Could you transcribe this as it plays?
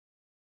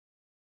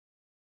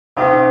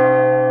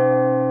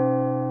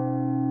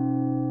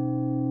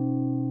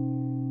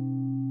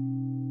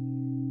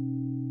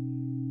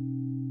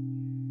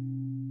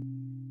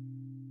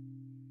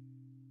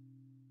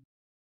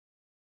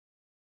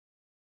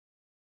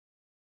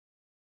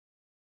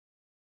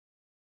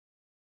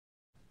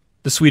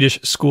The Swedish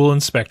School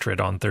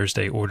Inspectorate on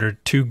Thursday ordered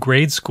 2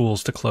 grade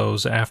schools to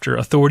close after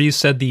authorities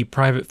said the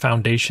private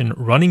foundation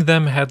running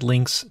them had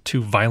links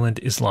to violent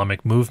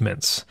Islamic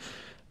movements.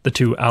 The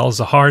 2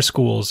 Al-Azhar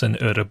schools in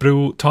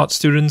Örebro taught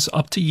students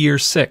up to year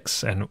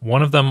 6, and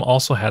one of them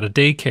also had a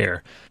daycare.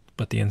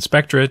 But the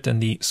inspectorate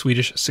and the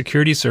Swedish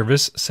security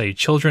service say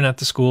children at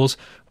the schools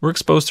were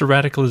exposed to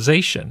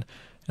radicalization,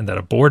 and that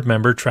a board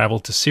member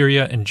traveled to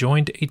Syria and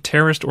joined a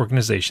terrorist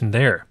organization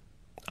there.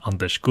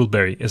 Anders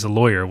Gullberg is a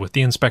lawyer with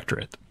the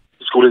inspectorate.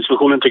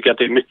 Skolinspektionen tycker att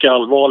det är mycket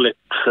allvarligt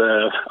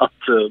att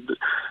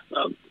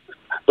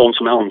de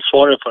som är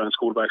ansvariga för en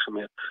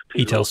skolverksamhet.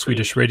 He tells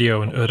Swedish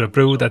radio in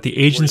Örebro that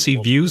the agency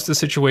views the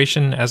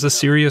situation as a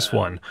serious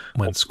one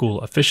when school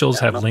officials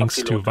have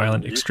links to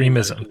violent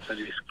extremism.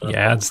 He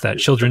adds that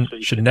children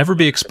should never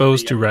be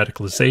exposed to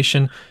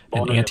radicalization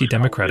and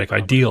anti-democratic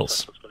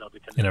ideals.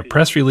 In a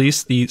press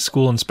release, the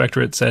school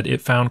inspectorate said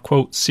it found,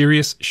 quote,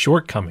 serious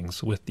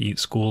shortcomings with the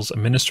school's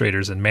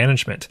administrators and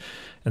management,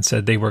 and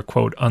said they were,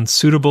 quote,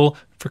 unsuitable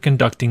for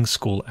conducting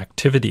school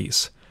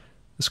activities.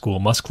 The school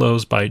must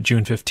close by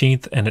June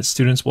 15th, and its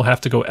students will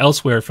have to go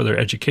elsewhere for their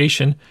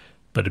education,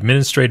 but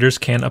administrators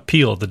can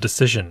appeal the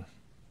decision.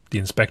 The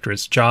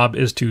inspectorate's job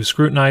is to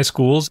scrutinize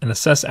schools and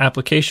assess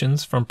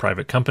applications from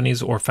private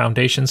companies or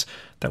foundations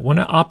that want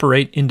to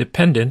operate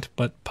independent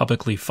but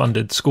publicly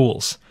funded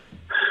schools.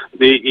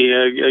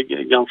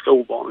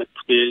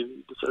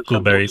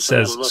 Gullberg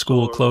says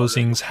school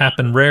closings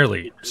happen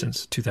rarely.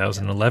 Since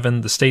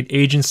 2011, the state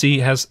agency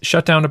has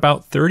shut down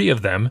about 30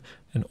 of them,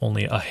 and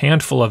only a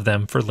handful of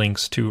them for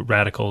links to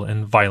radical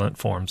and violent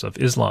forms of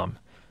Islam.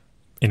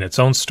 In its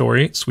own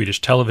story, Swedish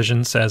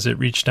television says it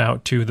reached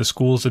out to the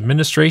school's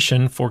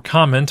administration for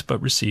comment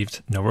but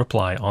received no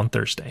reply on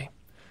Thursday.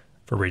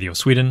 For Radio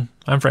Sweden,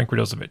 I'm Frank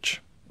Radozovic.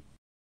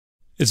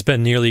 It's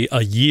been nearly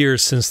a year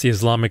since the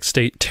Islamic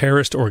State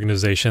terrorist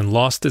organization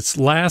lost its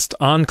last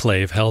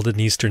enclave held in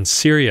eastern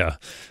Syria.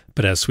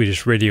 But as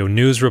Swedish Radio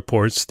News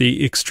reports,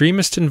 the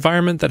extremist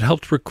environment that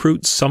helped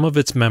recruit some of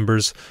its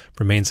members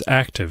remains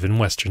active in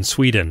western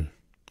Sweden.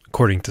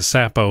 According to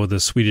SAPO,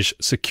 the Swedish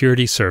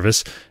security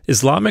service,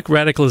 Islamic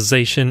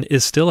radicalization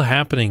is still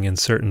happening in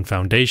certain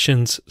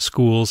foundations,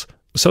 schools,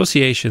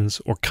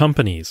 associations, or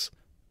companies.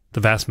 The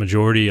vast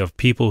majority of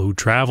people who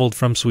traveled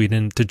from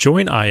Sweden to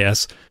join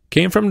IS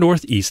came from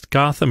northeast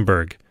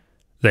Gothenburg.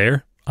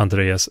 There,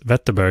 Andreas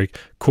Wetterberg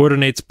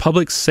coordinates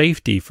public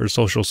safety for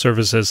social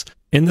services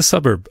in the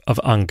suburb of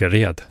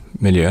Angered.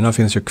 Miljöerna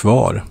finns ju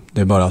kvar.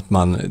 Det är bara att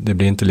det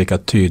blir inte lika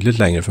tydligt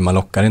längre för man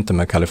lockar inte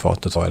med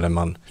kalifatet.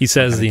 He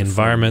says the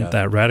environment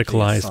that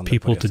radicalized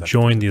people to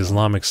join the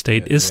Islamic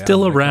State is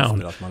still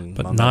around,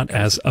 but not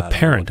as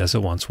apparent as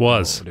it once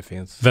was.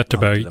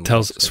 Wetterberg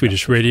tells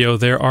Swedish Radio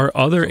there are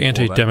other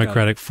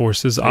anti-democratic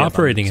forces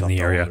operating in the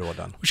area,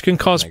 which can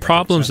cause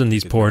problems in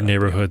these poor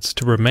neighborhoods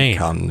to remain.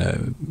 Kan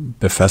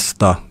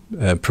befästa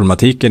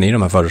problematiken i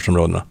de här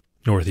förortsområdena.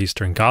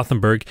 Northeastern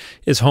Gothenburg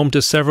is home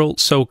to several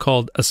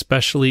so-called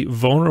especially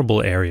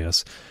vulnerable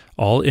areas,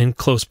 all in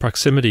close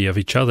proximity of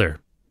each other.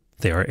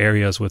 They are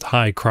areas with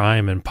high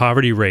crime and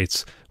poverty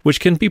rates, which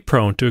can be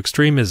prone to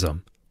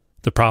extremism.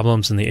 The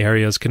problems in the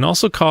areas can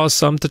also cause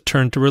some to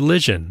turn to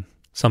religion,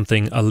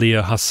 something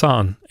Aliyah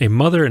Hassan, a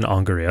mother in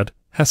Angered,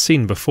 has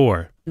seen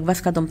before. Vad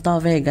ska de ta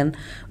vägen?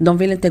 De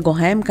vill inte gå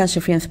hem,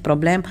 kanske finns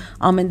problem.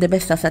 Ja, men det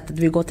bästa sättet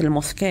vi går till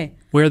moské.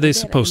 Where are they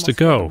supposed to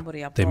go?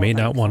 They may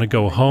not want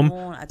to go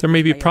home. There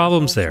may be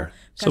problems there.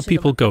 So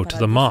people go to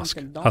the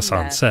mosque,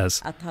 Hassan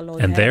says.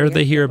 And there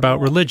they hear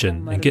about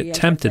religion and get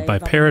tempted by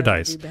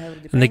paradise.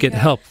 And they get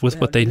help with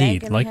what they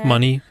need, like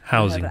money,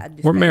 housing,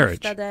 or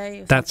marriage.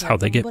 That's how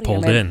they get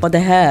pulled in. Och det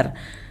här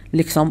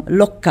liksom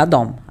lockar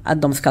dem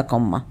att de ska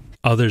komma.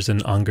 Others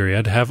in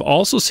Angered have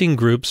also seen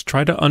groups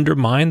try to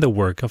undermine the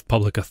work of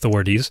public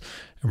authorities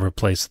and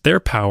replace their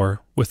power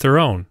with their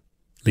own.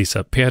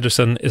 Lisa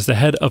Pedersen is the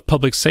head of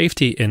public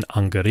safety in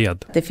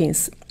Angered. Det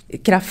finns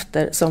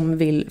krafter som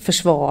vill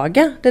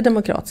försvaga det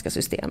demokratiska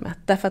systemet.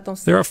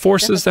 There are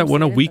forces that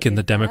want to weaken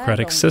the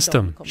democratic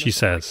system, she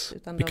says,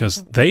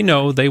 because they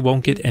know they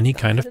won't get any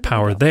kind of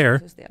power there,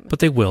 but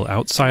they will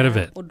outside of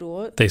it.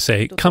 They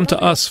say, come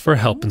to us for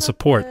help and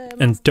support,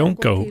 and don't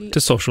go to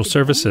social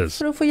services.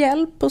 För att få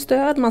hjälp och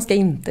stöd, man ska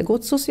inte gå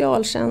till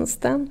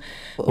socialtjänsten.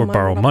 Or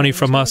borrow money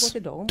from us,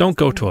 don't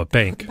go to a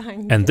bank.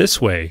 And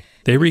this way,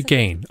 they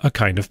regain a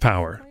kind of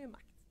power.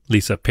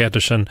 Lisa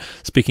Pedersen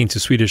speaking to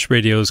Swedish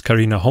Radio's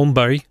Karina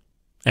Holmberg.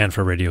 And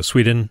for Radio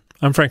Sweden,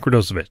 I'm Frank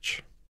Radozovic.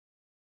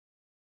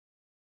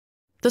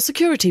 The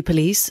security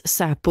police,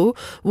 SAPO,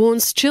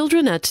 warns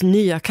children at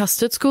Nya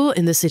Kastet School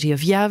in the city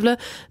of Gävle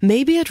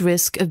may be at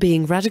risk of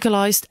being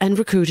radicalized and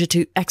recruited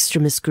to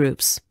extremist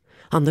groups.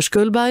 Anders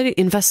Gullberg,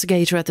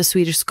 investigator at the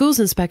Swedish Schools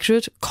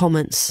Inspectorate,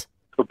 comments.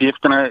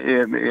 Uppgifterna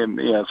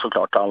är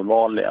såklart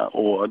allvarliga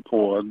och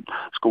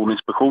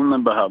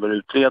Skolinspektionen behöver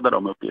utreda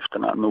de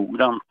uppgifterna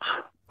noggrant.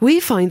 We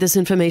find this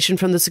information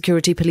from the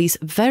security police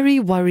very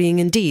worrying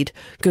indeed,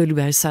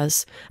 Gullberg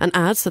says, and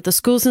adds that the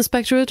Schools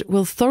Inspectorate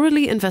will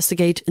thoroughly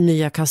investigate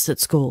Nya Kastet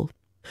School.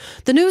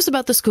 The news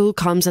about the school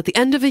comes at the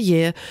end of a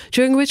year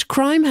during which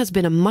crime has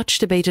been a much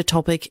debated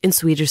topic in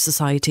Swedish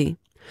society.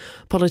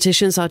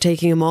 Politicians are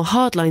taking a more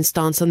hardline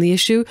stance on the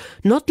issue,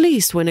 not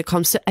least when it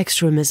comes to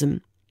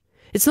extremism.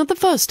 It's not the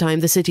first time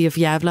the city of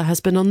Gävle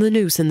has been on the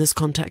news in this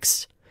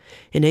context.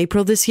 In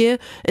April this year,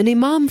 an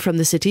imam from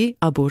the city,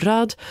 Abu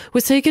Rad,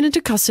 was taken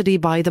into custody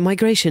by the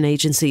migration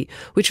agency,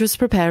 which was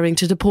preparing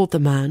to deport the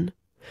man.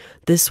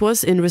 This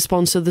was in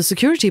response to the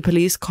security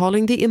police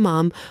calling the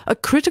imam a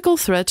critical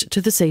threat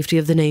to the safety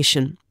of the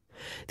nation.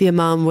 The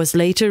imam was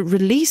later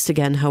released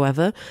again,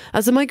 however,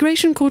 as the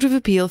Migration Court of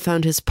Appeal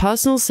found his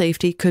personal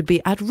safety could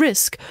be at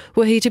risk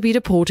were he to be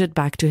deported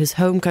back to his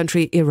home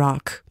country,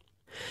 Iraq.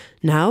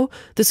 Now,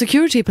 the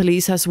security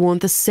police has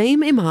warned the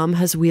same imam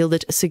has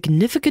wielded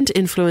significant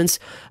influence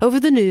over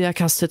the Nya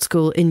Kastet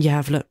school in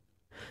Gävle.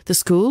 The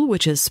school,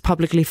 which is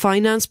publicly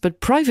financed but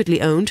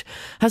privately owned,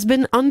 has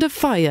been under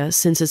fire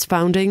since its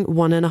founding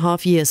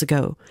 1.5 years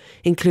ago,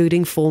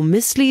 including for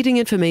misleading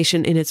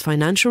information in its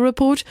financial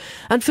report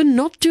and for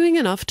not doing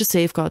enough to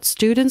safeguard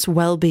students'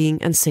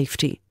 well-being and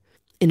safety.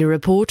 In a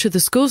report to the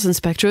Schools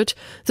Inspectorate,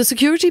 the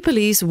security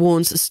police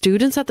warns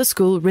students at the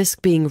school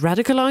risk being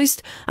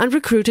radicalized and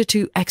recruited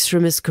to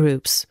extremist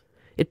groups.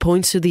 It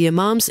points to the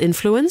imam's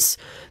influence,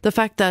 the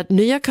fact that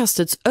Nya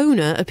Kastet's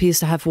owner appears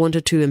to have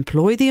wanted to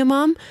employ the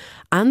imam,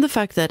 and the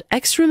fact that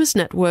extremist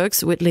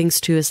networks with links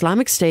to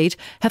Islamic State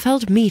have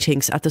held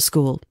meetings at the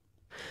school.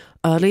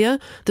 Earlier,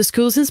 the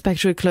Schools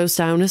Inspectorate closed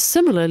down a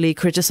similarly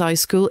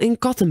criticized school in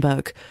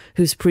Gothenburg,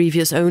 whose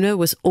previous owner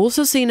was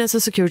also seen as a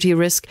security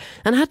risk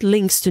and had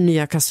links to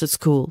Nya Kastet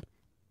school.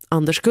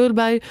 Anders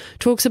Gullberg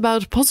talks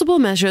about possible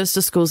measures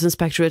the Schools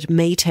Inspectorate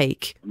may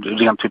take.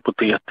 Rent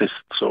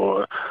hypotetiskt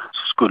så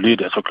skulle ju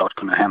det såklart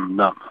kunna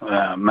hända,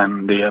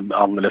 men det är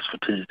alldeles för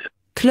tidigt.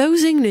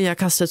 Closing Nya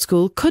Kastet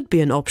school could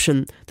be an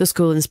option, the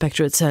School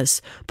Inspectorate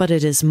says, but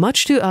it is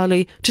much too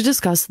early to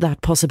discuss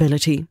that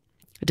possibility.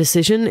 A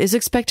decision is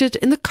expected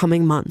in the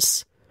coming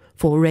months.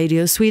 For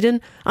Radio Sweden,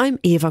 I'm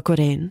Eva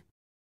Korén.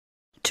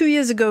 2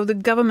 years ago, the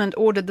government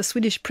ordered the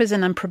Swedish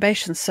Prison and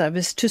Probation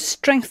Service to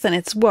strengthen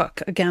its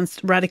work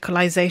against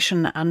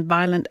radicalization and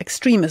violent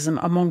extremism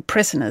among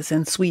prisoners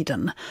in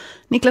Sweden.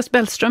 Niklas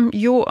Bellström,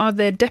 you are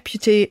the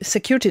Deputy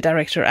Security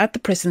Director at the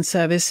Prison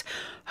Service.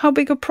 How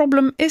big a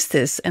problem is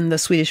this in the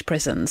Swedish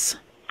prisons?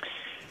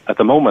 At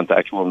the moment, the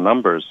actual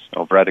numbers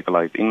of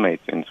radicalized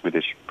inmates in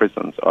Swedish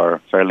prisons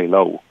are fairly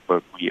low,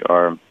 but we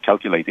are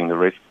calculating the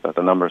risk that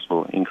the numbers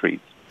will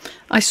increase.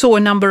 I saw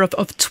a number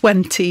of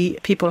 20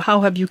 people.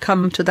 How have you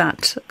come to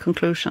that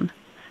conclusion?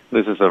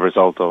 This is a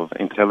result of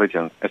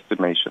intelligence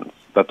estimations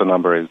that the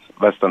number is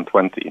less than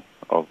 20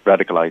 of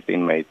radicalized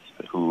inmates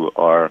who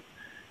are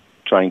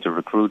trying to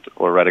recruit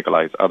or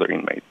radicalize other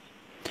inmates.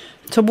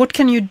 So what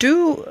can you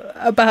do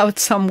about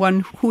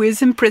someone who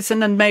is in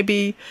prison and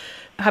maybe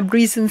have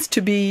reasons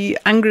to be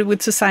angry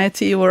with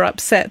society or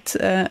upset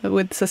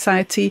with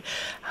society?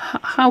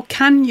 How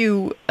can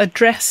you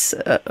address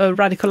a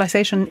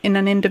radicalization in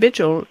an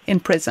individual in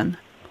prison?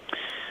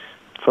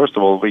 First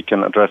of all, we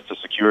can address the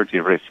security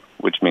risk,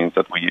 which means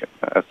that we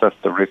assess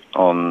the risk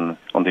on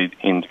the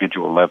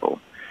individual level.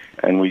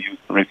 And we use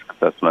risk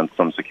assessment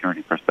from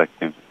security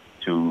perspective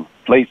to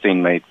place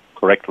inmates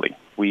correctly.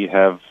 We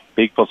have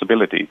big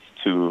possibilities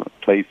to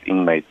place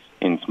inmates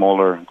in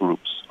smaller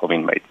groups of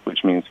inmates, which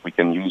means we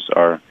can use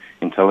our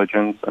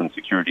intelligence and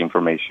security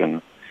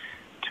information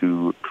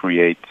to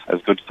create as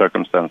good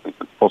circumstances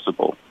as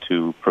possible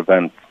to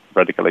prevent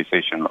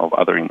radicalization of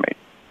other inmates.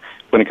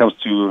 When it comes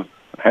to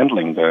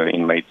handling the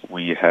inmates,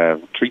 we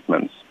have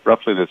treatments,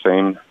 roughly the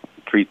same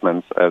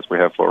treatments as we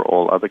have for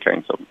all other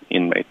kinds of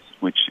inmates,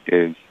 which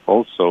is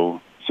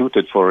also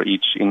suited for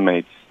each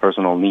inmate's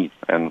personal needs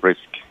and risk.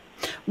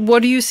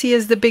 What do you see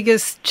as the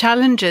biggest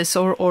challenges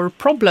or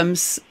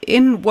problems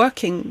in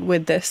working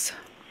with this?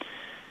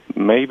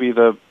 Maybe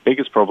the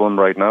biggest problem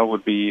right now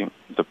would be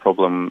the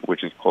problem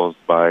which is caused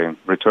by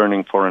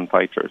returning foreign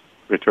fighters,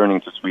 returning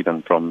to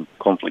Sweden from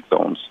conflict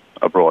zones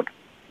abroad.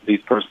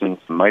 These persons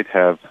might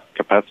have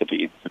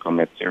capacity to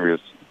commit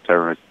serious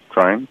terrorist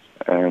crimes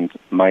and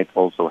might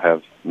also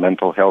have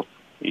mental health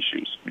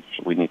issues which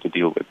we need to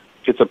deal with.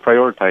 It's a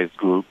prioritized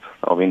group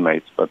of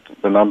inmates, but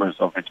the numbers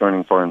of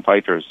returning foreign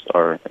fighters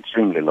are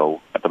extremely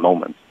low at the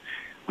moment.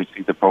 We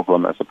see the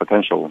problem as a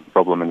potential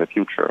problem in the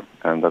future,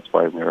 and that's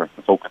why we're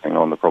focusing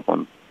on the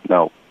problem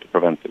now to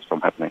prevent this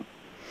from happening.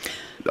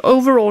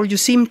 Overall, you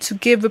seem to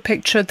give a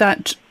picture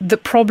that the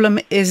problem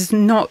is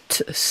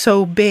not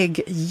so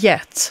big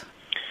yet.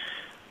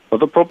 Well,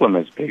 the problem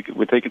is big.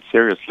 We take it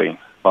seriously,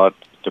 but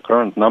the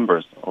current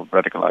numbers of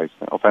radicalized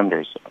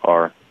offenders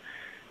are,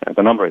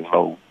 the number is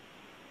low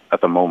at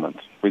the moment.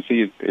 We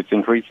see it's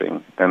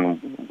increasing,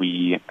 and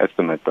we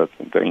estimate that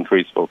the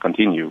increase will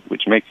continue,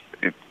 which makes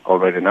it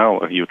already now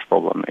a huge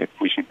problem if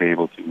we should be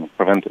able to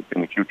prevent it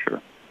in the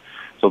future.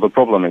 So the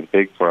problem is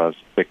big for us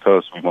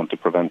because we want to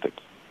prevent it.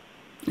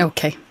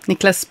 Okay.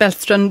 Niklas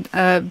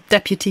Bellström,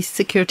 Deputy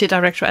Security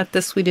Director at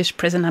the Swedish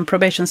Prison and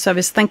Probation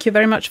Service. Thank you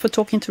very much for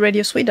talking to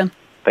Radio Sweden.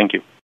 Thank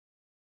you.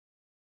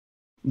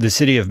 The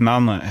city of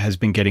Malmö has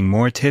been getting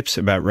more tips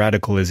about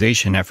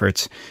radicalization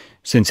efforts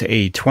since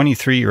a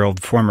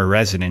 23-year-old former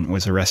resident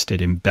was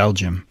arrested in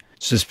Belgium,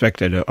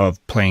 suspected of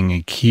playing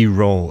a key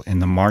role in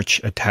the March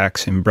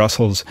attacks in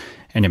Brussels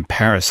and in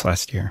Paris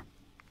last year.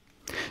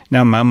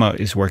 Now Malmö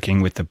is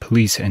working with the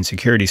police and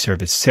security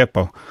service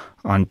Säpo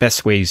on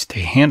best ways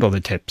to handle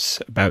the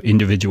tips about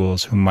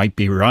individuals who might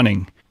be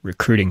running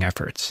recruiting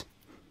efforts.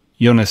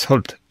 Jonas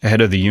Hult, head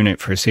of the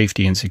Unit for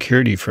Safety and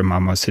Security for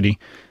Malmö City,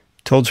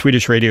 told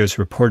Swedish Radio's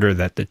reporter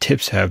that the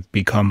tips have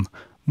become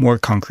more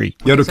concrete.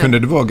 Ja, då kunde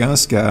det vara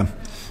ganska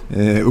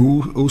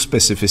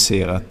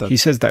ospecificerat. He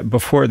says that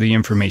before the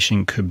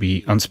information could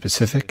be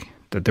unspecific,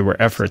 that there were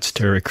efforts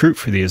to recruit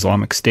for the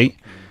Islamic State,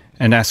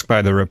 and asked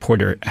by the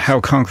reporter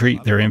how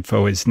concrete their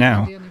info is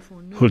now,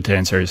 Hult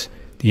answers,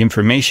 the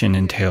information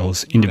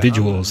entails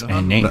individuals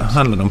and names. Det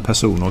handlar om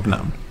personer och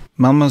namn.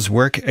 Malmö's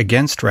work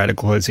against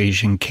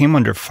radicalization came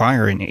under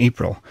fire in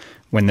April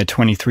when the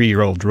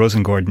 23-year-old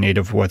Rosengård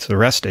native was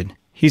arrested.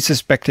 He's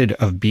suspected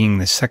of being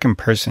the second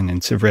person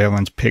in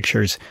surveillance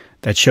pictures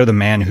that show the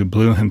man who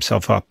blew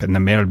himself up in the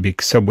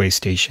Mälvik subway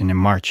station in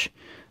March.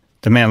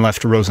 The man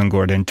left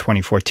Rosengård in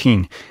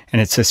 2014,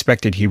 and it's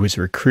suspected he was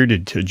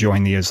recruited to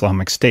join the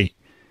Islamic State.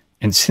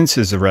 And since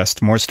his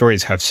arrest, more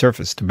stories have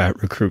surfaced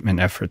about recruitment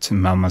efforts in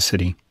Malmö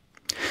City.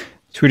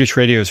 Swedish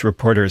Radio's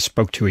reporter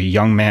spoke to a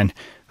young man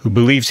who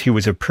believes he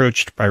was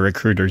approached by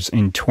recruiters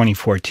in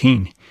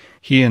 2014.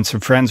 He and some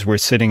friends were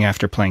sitting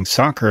after playing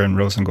soccer in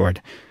Rosengård.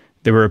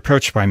 They were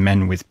approached by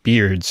men with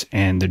beards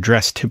and the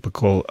dress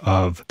typical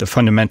of the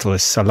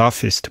fundamentalist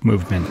Salafist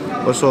movement.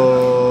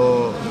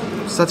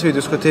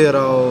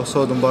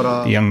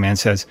 The young man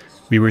says,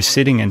 we were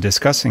sitting and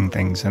discussing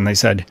things, and they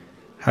said,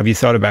 have you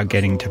thought about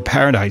getting to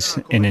paradise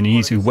in an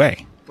easy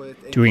way?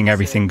 Doing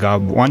everything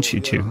God wants you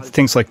to,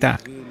 things like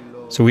that.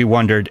 So we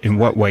wondered, in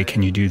what way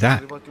can you do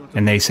that?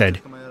 And they said,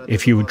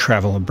 if you would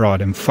travel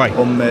abroad and fight.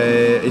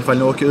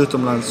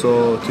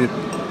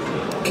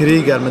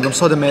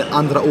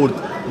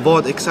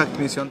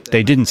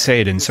 They didn't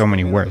say it in so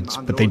many words,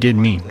 but they did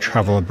mean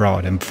travel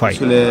abroad and fight.